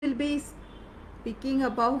speaking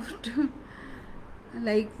about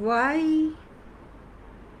like why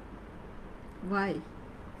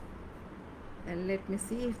and let me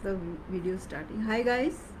see if the video is starting. Hi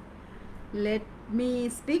guys, let me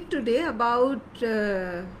speak today about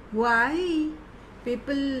why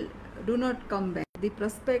people do not come back, the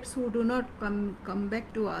prospects who do not come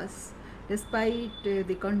back to us despite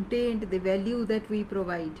the content, the value that we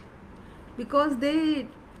provide, because they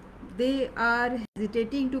are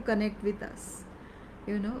hesitating to connect with us.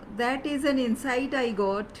 That is an insight I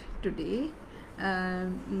got today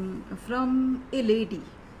from a lady.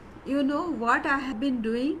 What I have been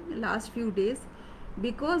doing last few days,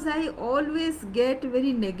 because I always get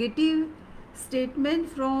very negative statement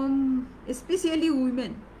from especially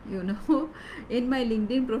women, in my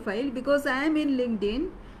LinkedIn profile, because I am in LinkedIn,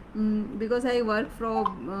 because I work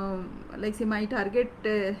from like say my target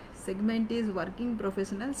segment is working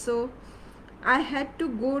professionals, so I had to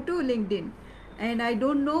go to LinkedIn, and I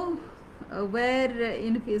don't know where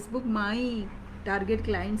in Facebook my target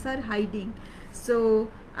clients are hiding. So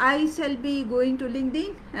I shall be going to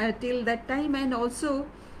LinkedIn till that time, and also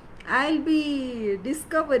I'll be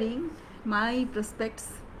discovering my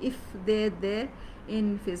prospects if they're there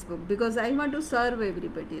in Facebook, because I want to serve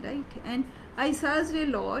everybody, right? And I searched a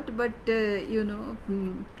lot, but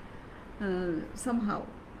somehow,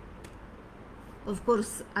 of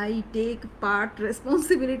course, I take part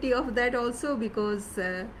responsibility of that also, because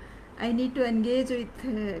I need to engage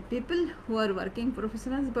with people who are working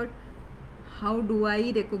professionals, but how do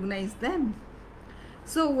I recognize them?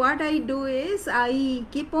 So what I do is I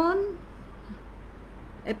keep on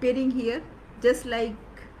appearing here, just like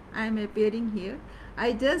I am appearing here.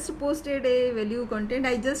 I just posted a value content.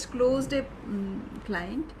 I just closed a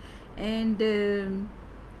client, and the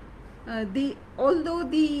although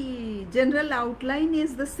the general outline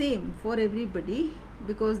is the same for everybody,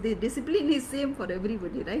 because the discipline is same for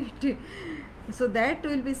everybody, right? So that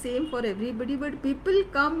will be same for everybody, but people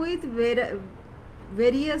come with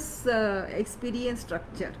various experience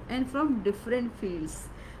structure and from different fields.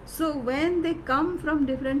 So when they come from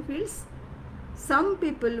different fields, some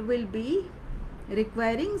people will be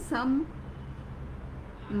requiring some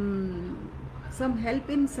help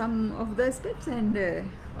in some of the aspects, and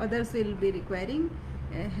others will be requiring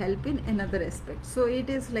help in another aspect. So it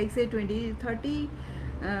is like say 20-30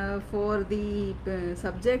 for the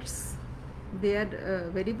subjects they are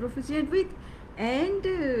very proficient with, and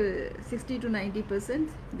 60 to 90%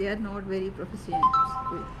 they are not very proficient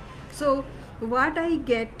with. So what I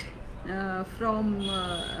get from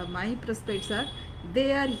my prospects are,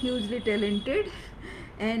 they are hugely talented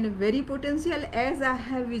and very potential. As I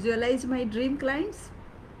have visualized my dream clients,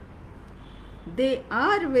 they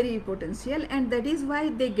are very potential, and that is why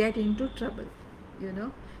they get into trouble,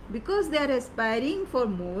 because they are aspiring for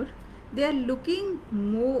more, they are looking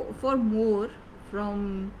more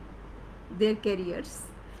from their careers,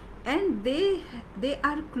 and they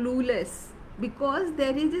are clueless, because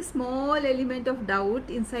there is a small element of doubt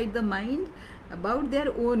inside the mind about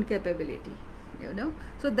their own capability.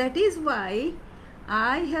 So that is why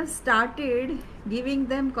I have started giving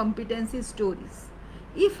them competency stories.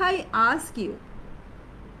 If I ask you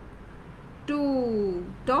to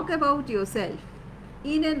talk about yourself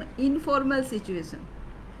in an informal situation,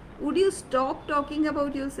 would you stop talking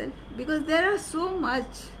about yourself? Because there are so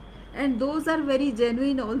much, and those are very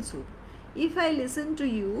genuine also. If I listen to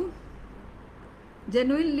you,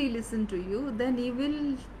 genuinely listen to you, then you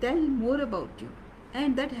will tell more about you,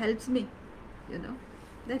 and that helps me,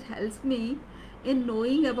 that helps me in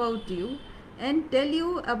knowing about you and tell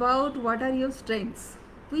you about what are your strengths.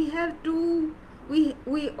 We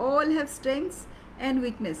all have strengths and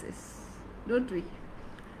weaknesses, don't we?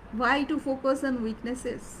 Why to focus on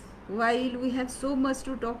weaknesses while we have so much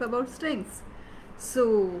to talk about strengths?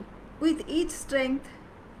 So with each strength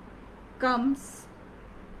comes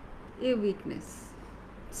a weakness.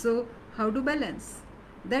 So how to balance?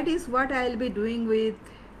 That is what I will be doing with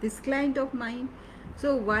this client of mine.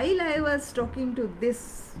 So while I was talking to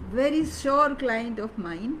this very sure client of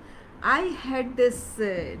mine, I had this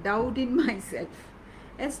doubt in myself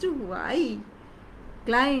as to why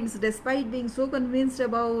clients, despite being so convinced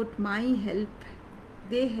about my help,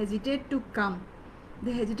 they hesitate to come,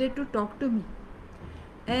 they hesitate to talk to me.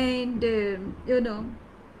 And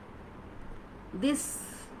this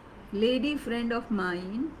lady friend of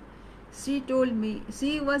mine, she told me,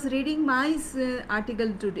 she was reading my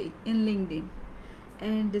article today in LinkedIn,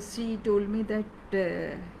 and she told me that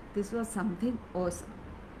this was something awesome,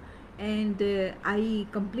 and I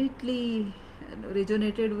completely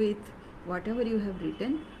resonated with whatever you have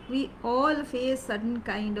written. We all face certain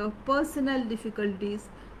kind of personal difficulties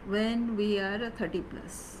when we are 30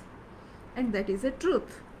 plus. And that is a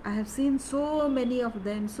truth. I have seen so many of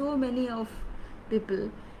them, so many of people,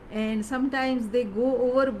 and sometimes they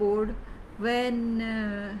go overboard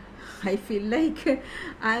when I feel like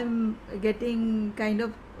I'm getting kind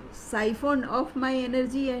of siphon off my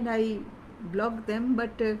energy and I block them.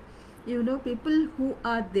 But people who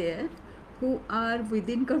are there, who are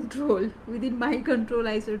within control, within my control,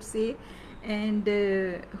 I should say, and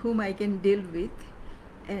whom I can deal with.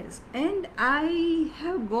 Yes, and I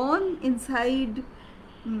have gone inside.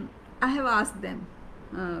 I have asked them,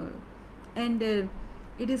 uh, and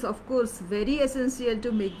it is of course very essential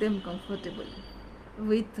to make them comfortable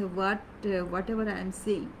with whatever I am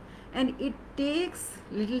saying, and it takes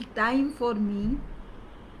little time for me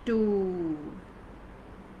to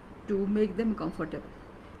make them comfortable,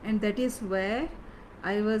 and that is where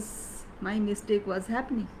my mistake was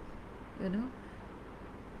happening. You know,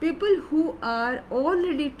 people who are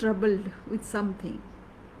already troubled with something,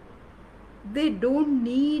 they don't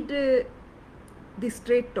need the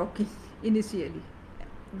straight talking initially,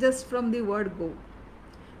 just from the word go.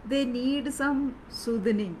 They need some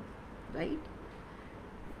soothing, right?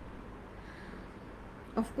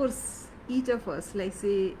 Of course, each of us, like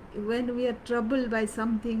say, when we are troubled by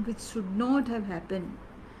something which should not have happened,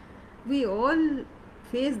 we all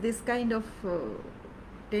face this kind of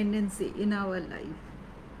tendency in our life,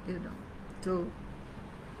 you know. So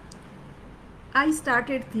I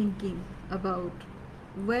started thinking about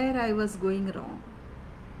where I was going wrong.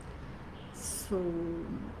 So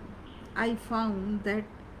I found that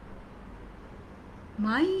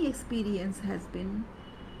my experience has been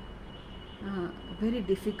very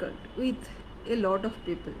difficult with a lot of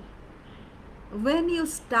people. When you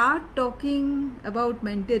start talking about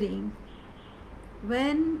mentoring,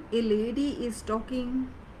 when a lady is talking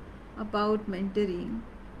about mentoring,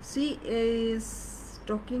 she is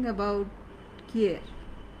talking about care,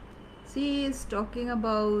 she is talking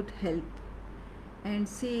about help, and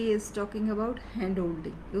she is talking about hand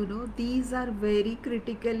holding. These are very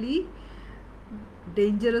critically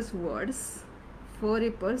dangerous words for a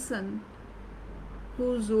person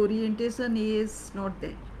whose orientation is not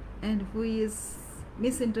there and who is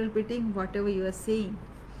misinterpreting whatever you are saying.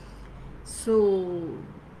 So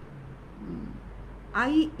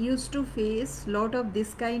I used to face lot of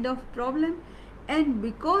this kind of problem, and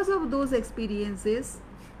because of those experiences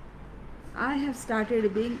I have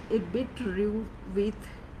started being a bit rude with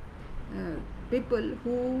people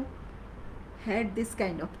who had this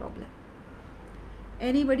kind of problem.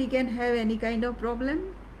 Anybody can have any kind of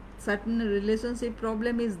problem. Certain relationship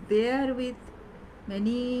problem is there with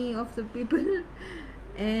many of the people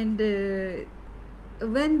and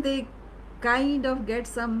when they kind of get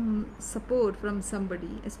some support from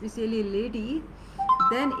somebody, especially a lady,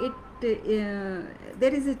 then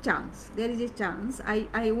there is a chance.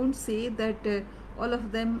 I won't say that all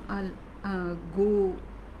of them are go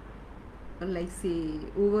like say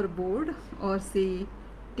overboard or say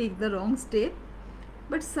take the wrong step,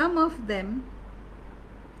 but some of them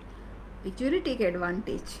actually take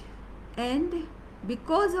advantage, and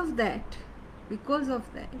because of that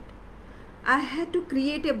I had to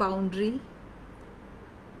create a boundary.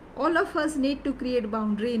 All of us need to create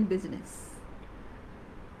boundary in business,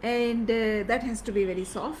 and that has to be very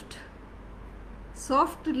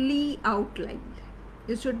softly outlined.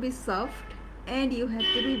 You should be soft, and you have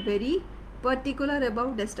to be very particular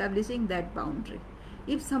about establishing that boundary.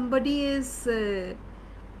 If somebody is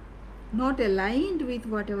not aligned with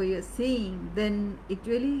whatever you are saying, then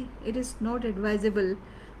actually it is not advisable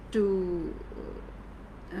to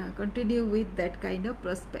continue with that kind of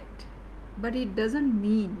prospect. But it doesn't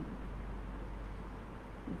mean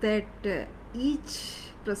that each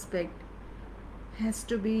prospect has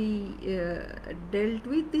to be dealt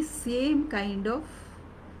with the same kind of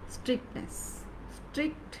strictness.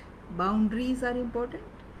 Strict boundaries are important.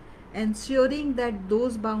 Ensuring that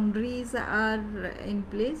those boundaries are in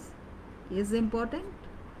place is important,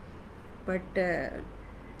 but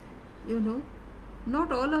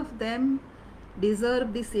not all of them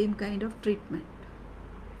deserve the same kind of treatment.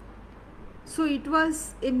 So it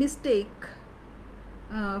was a mistake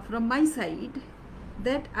from my side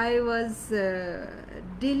that I was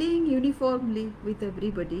dealing uniformly with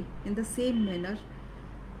everybody in the same manner,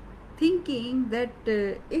 thinking that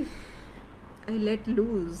if I let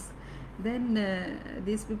loose, then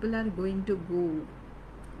these people are going to go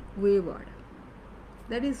wayward.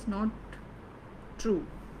 That is not true.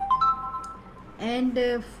 And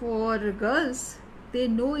for girls, they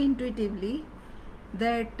know intuitively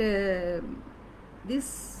that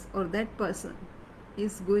this or that person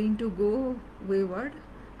is going to go wayward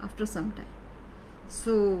after some time.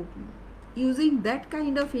 So using that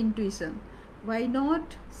kind of intuition, why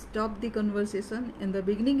not stop the conversation in the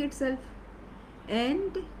beginning itself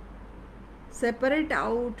and separate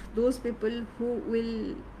out those people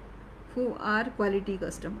who are quality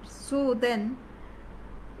customers. So then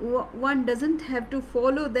one doesn't have to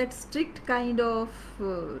follow that strict kind of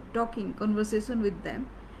talking conversation with them,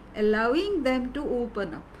 allowing them to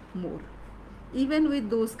open up more even with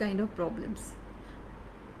those kind of problems.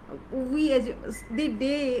 We the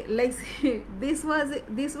day, like this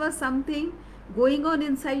was something going on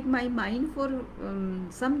inside my mind for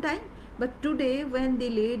some time, but today when the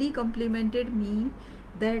lady complimented me,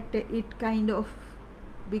 that it kind of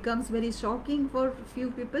becomes very shocking for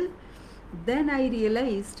few people. Then I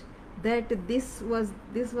realized that this was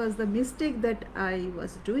the mistake that I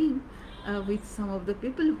was doing with some of the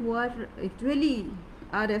people who are actually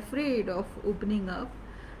are afraid of opening up,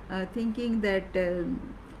 thinking that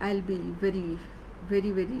I'll be very, very,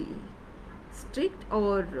 very strict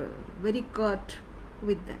or very curt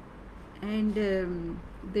with them, and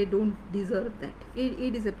they don't deserve that.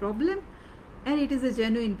 It is a problem, and it is a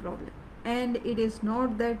genuine problem, and it is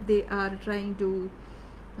not that they are trying to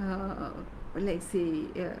like say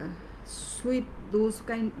sweep those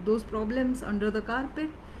problems under the carpet.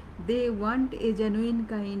 They want a genuine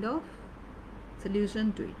kind of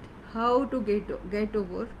solution to it, how to get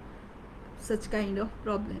over such kind of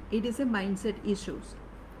problem. It is a mindset issues,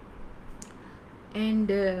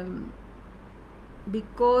 and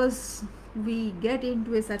because we get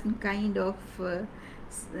into a certain kind of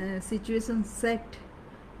situation set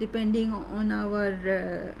depending on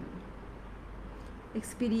our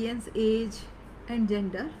experience, age and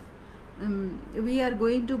gender, we are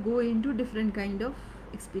going to go into different kind of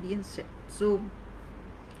experience set. So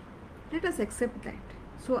let us accept that.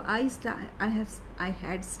 So I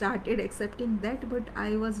had started accepting that, but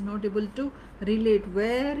I was not able to relate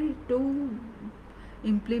where to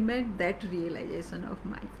implement that realization of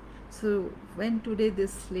mine. So when today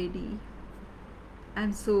this lady,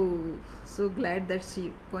 I'm so glad that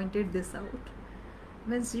she pointed this out.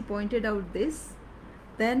 When she pointed out this,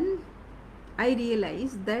 then I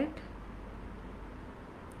realized that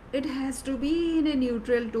it has to be in a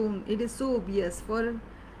neutral tone. It is so obvious for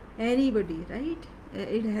anybody, right?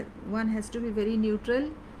 One has to be very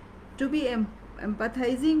neutral to be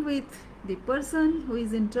empathizing with the person who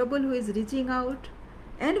is in trouble, who is reaching out,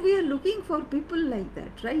 and we are looking for people like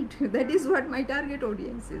that, right? That is what my target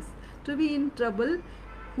audience is, to be in trouble,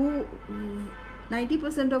 who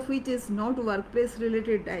 90% of which is not workplace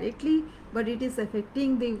related directly, but it is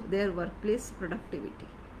affecting their workplace productivity.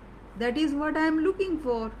 That is what I am looking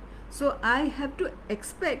for. So I have to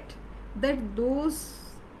expect that those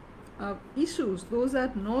issues, those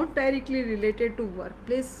are not directly related to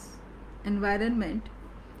workplace environment,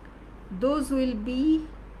 those will be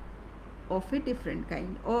of a different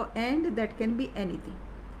kind, and that can be anything.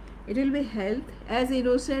 It will be health, as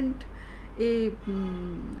innocent a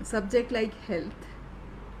subject like health,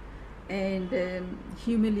 and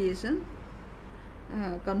humiliation,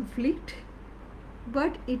 conflict,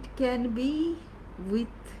 but it can be with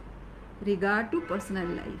regard to personal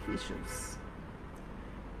life issues.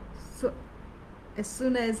 So as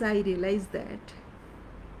soon as I realized that,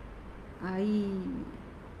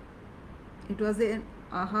 it was an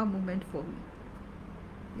aha moment for me,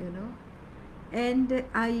 and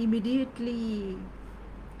I immediately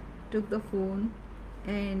took the phone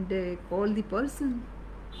and called the person.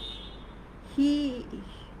 He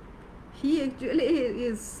actually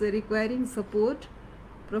is requiring support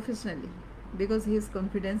professionally because his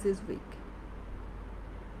confidence is weak.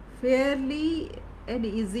 Fairly an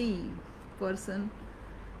easy person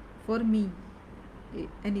for me,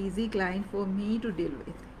 an easy client for me to deal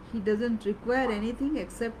with. He doesn't require anything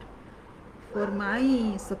except for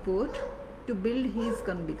my support to build his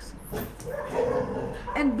conviction.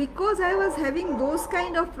 And because I was having those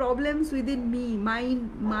kind of problems within me, my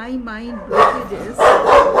mind blockages,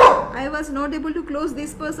 I was not able to close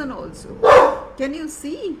this person also. Can you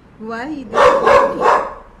see why this is happening?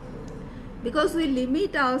 Because we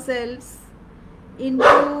limit ourselves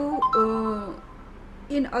into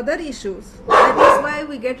in other issues. That is why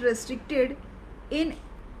we get restricted in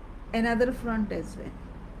another front as well.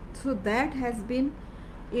 So that has been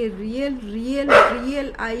a real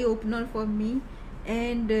eye opener for me,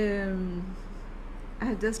 and I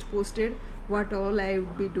have just posted what all I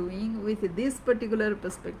would be doing with this particular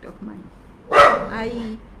perspective of mine.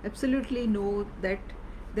 I absolutely know that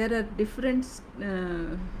there are different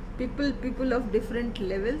people of different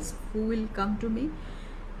levels who will come to me,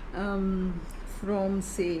 from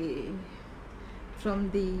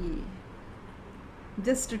the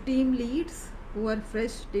just team leads who are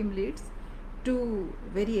fresh team leads to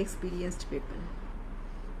very experienced people,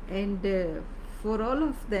 and for all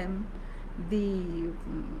of them the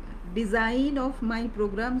design of my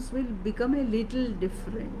programs will become a little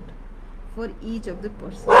different for each of the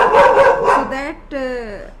person, so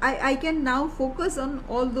that I can now focus on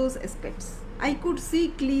all those aspects. I could see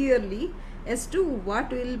clearly as to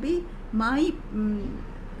what will be my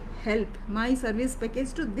help, my service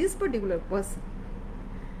package to this particular person.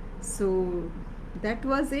 So that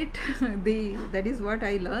was it. That is what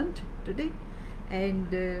I learned today, and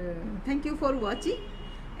thank you for watching.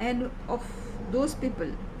 And of those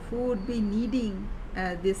people who would be needing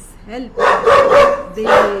this help,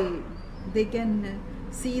 they can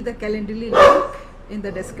see the Calendly link in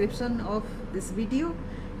the description of this video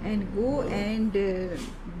and go and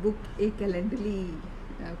book a Calendly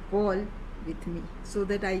call with me, so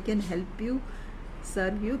that I can help you,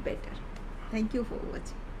 serve you better. Thank you for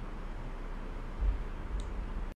watching.